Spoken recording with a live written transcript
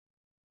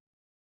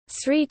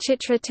Sree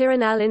Chitra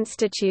Tirunal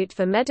Institute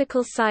for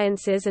Medical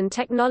Sciences and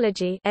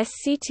Technology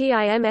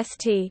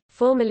 (SCTIMST),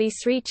 formerly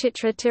Sree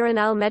Chitra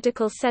Tirunal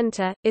Medical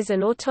Centre, is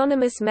an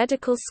autonomous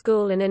medical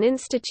school and an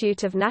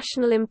institute of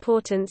national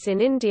importance in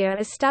India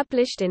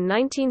established in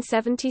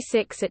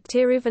 1976 at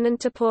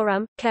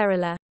Tiruvananthapuram,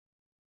 Kerala.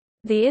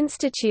 The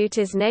institute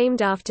is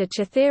named after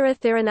Chithira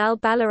Thirunal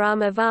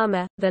Balarama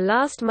Varma, the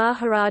last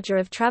Maharaja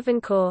of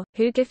Travancore,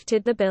 who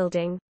gifted the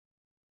building.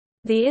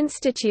 The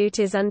institute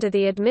is under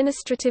the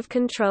administrative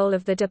control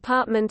of the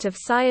Department of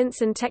Science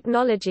and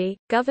Technology,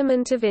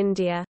 Government of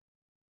India.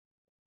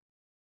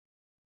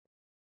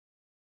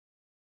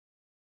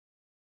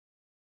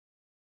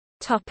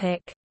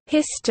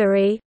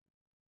 History.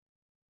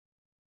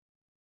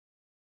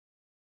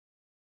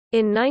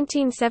 In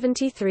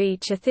 1973,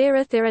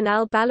 Chithira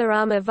Thirunal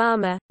Balarama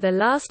Varma, the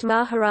last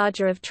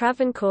Maharaja of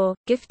Travancore,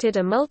 gifted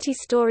a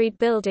multi-storied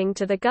building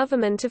to the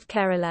Government of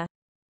Kerala.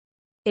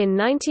 In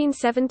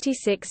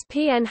 1976,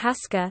 P. N.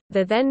 Haskar,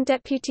 the then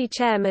Deputy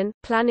Chairman,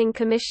 Planning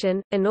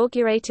Commission,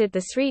 inaugurated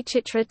the Sree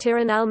Chitra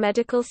Tirunal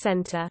Medical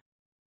Centre.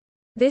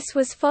 This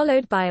was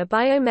followed by a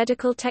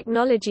biomedical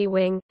technology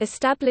wing,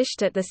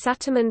 established at the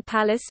Sataman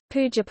Palace,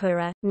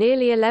 Pujapura,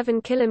 nearly 11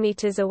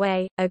 kilometers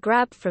away, a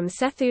grab from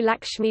Sethu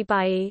Lakshmi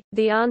Bai,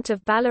 the aunt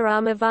of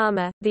Balarama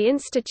Varma. The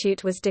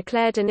institute was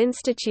declared an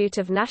institute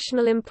of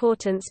national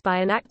importance by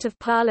an Act of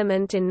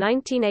Parliament in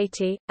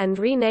 1980, and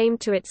renamed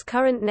to its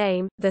current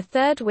name. The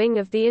third wing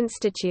of the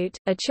institute,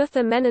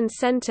 Achutha Menon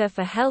Centre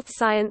for Health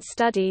Science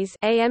Studies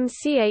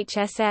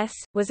 (AMCHSS),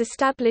 was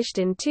established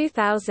in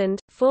 2000.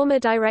 Former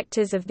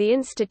directors of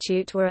the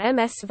institute were M.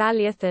 S.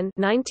 Valyathan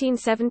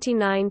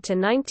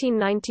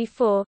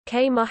 (1979–1994),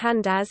 K.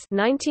 Mohandas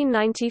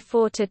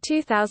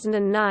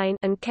 (1994–2009),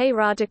 and K.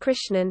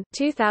 Radhakrishnan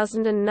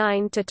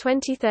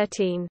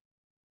 (2009–2013).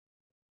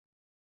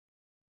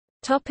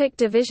 Topic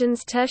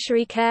divisions.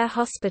 Tertiary care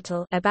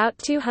hospital, about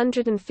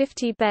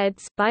 250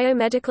 beds,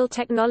 biomedical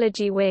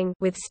technology wing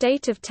with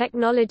state of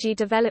technology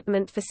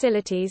development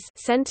facilities,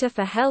 Center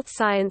for Health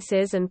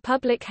Sciences and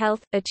Public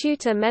Health,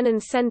 Achutha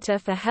Menon Center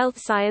for Health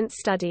Science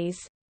Studies.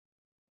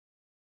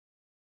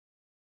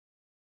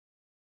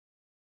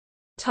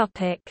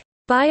 Topic: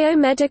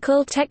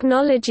 Biomedical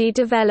technology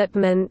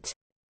development.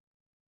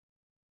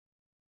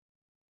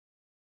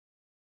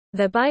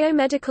 The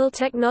Biomedical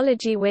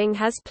Technology Wing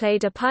has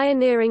played a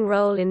pioneering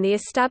role in the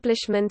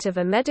establishment of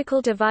a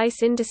medical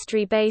device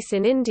industry base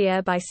in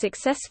India by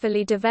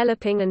successfully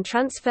developing and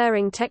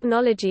transferring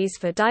technologies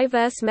for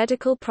diverse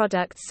medical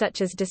products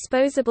such as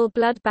disposable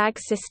blood bag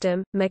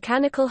system,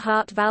 mechanical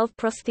heart valve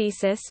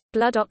prosthesis,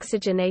 blood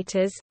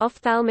oxygenators,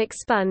 ophthalmic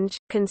sponge,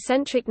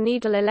 concentric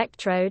needle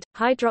electrode,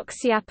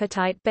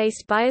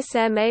 hydroxyapatite-based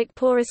bioceramic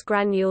porous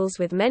granules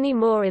with many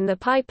more in the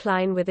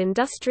pipeline. With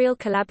industrial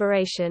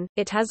collaboration,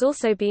 it has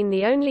also been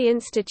the only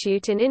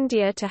institute in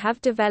India to have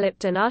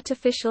developed an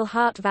artificial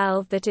heart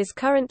valve that is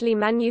currently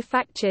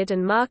manufactured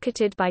and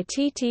marketed by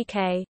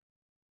TTK.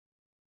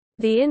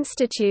 The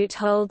institute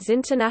holds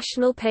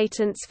international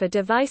patents for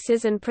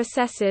devices and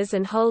processes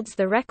and holds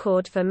the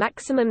record for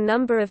maximum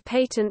number of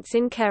patents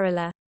in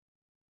Kerala.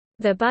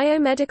 The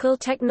Biomedical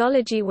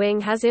Technology Wing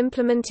has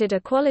implemented a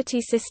quality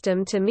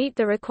system to meet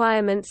the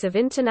requirements of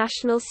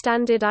international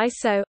standard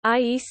ISO,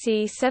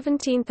 IEC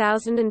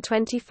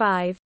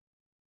 17025.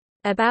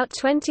 About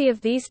 20 of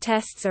these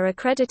tests are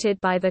accredited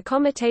by the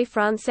Comité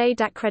Français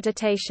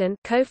d'Accréditation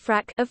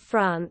of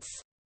France.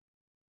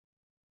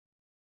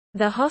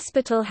 The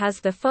hospital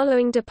has the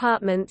following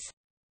departments: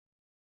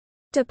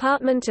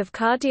 Department of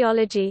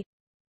Cardiology,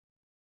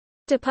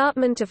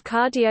 Department of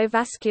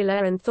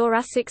Cardiovascular and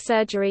Thoracic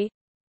Surgery,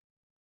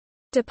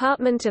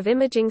 Department of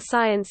Imaging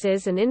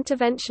Sciences and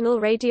Interventional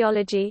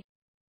Radiology,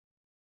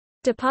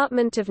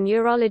 Department of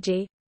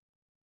Neurology,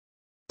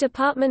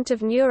 Department of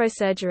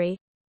Neurosurgery,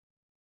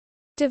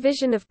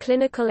 Division of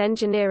Clinical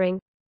Engineering,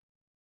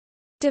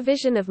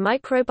 Division of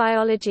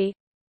Microbiology,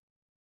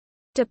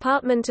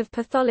 Department of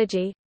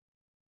Pathology,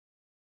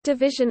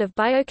 Division of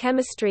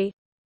Biochemistry,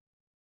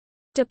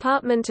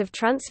 Department of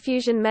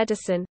Transfusion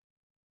Medicine,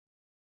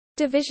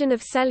 Division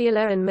of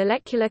Cellular and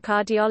Molecular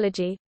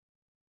Cardiology,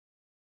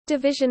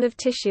 Division of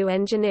Tissue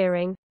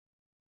Engineering.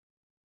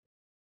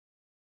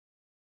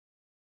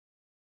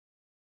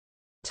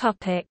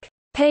 Topic: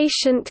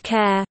 Patient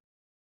care.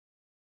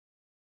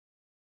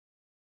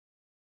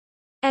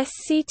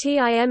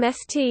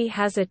 SCTIMST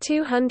has a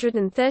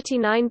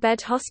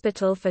 239-bed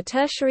hospital for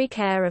tertiary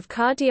care of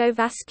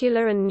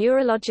cardiovascular and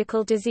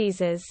neurological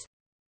diseases.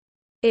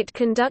 It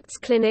conducts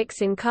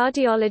clinics in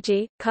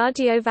cardiology,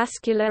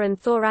 cardiovascular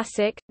and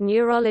thoracic,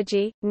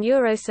 neurology,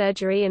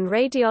 neurosurgery and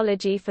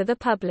radiology for the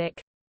public.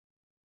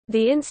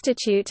 The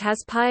institute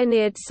has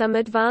pioneered some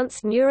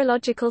advanced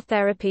neurological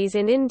therapies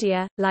in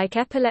India, like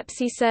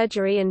epilepsy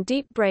surgery and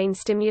deep brain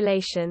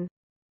stimulation.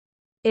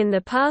 In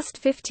the past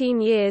 15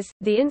 years,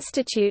 the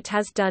institute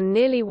has done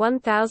nearly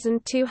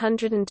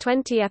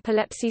 1,220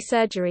 epilepsy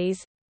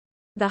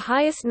surgeries—the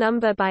highest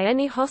number by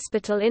any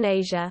hospital in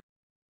Asia.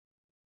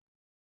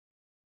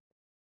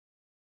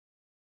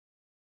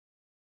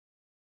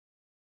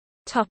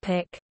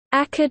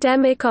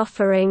 Academic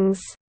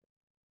offerings.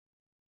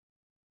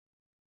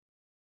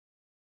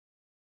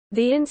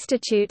 The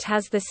institute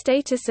has the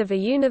status of a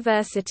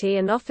university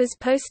and offers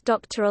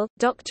postdoctoral,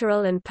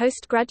 doctoral and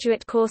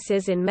postgraduate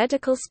courses in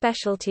medical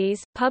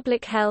specialties,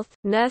 public health,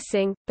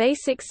 nursing,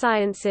 basic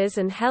sciences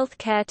and health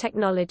care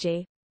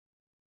technology.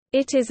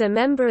 It is a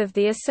member of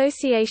the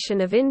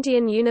Association of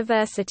Indian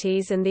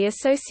Universities and the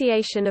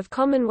Association of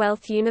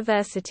Commonwealth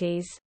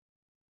Universities.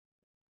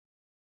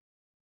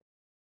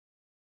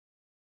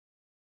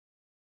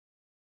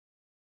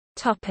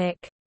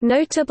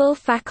 Notable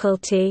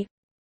faculty.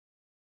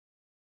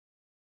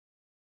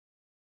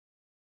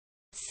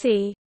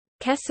 C.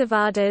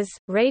 Kesavadas,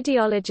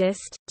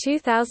 radiologist,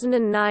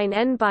 2009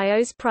 N.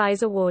 Bios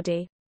Prize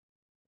awardee.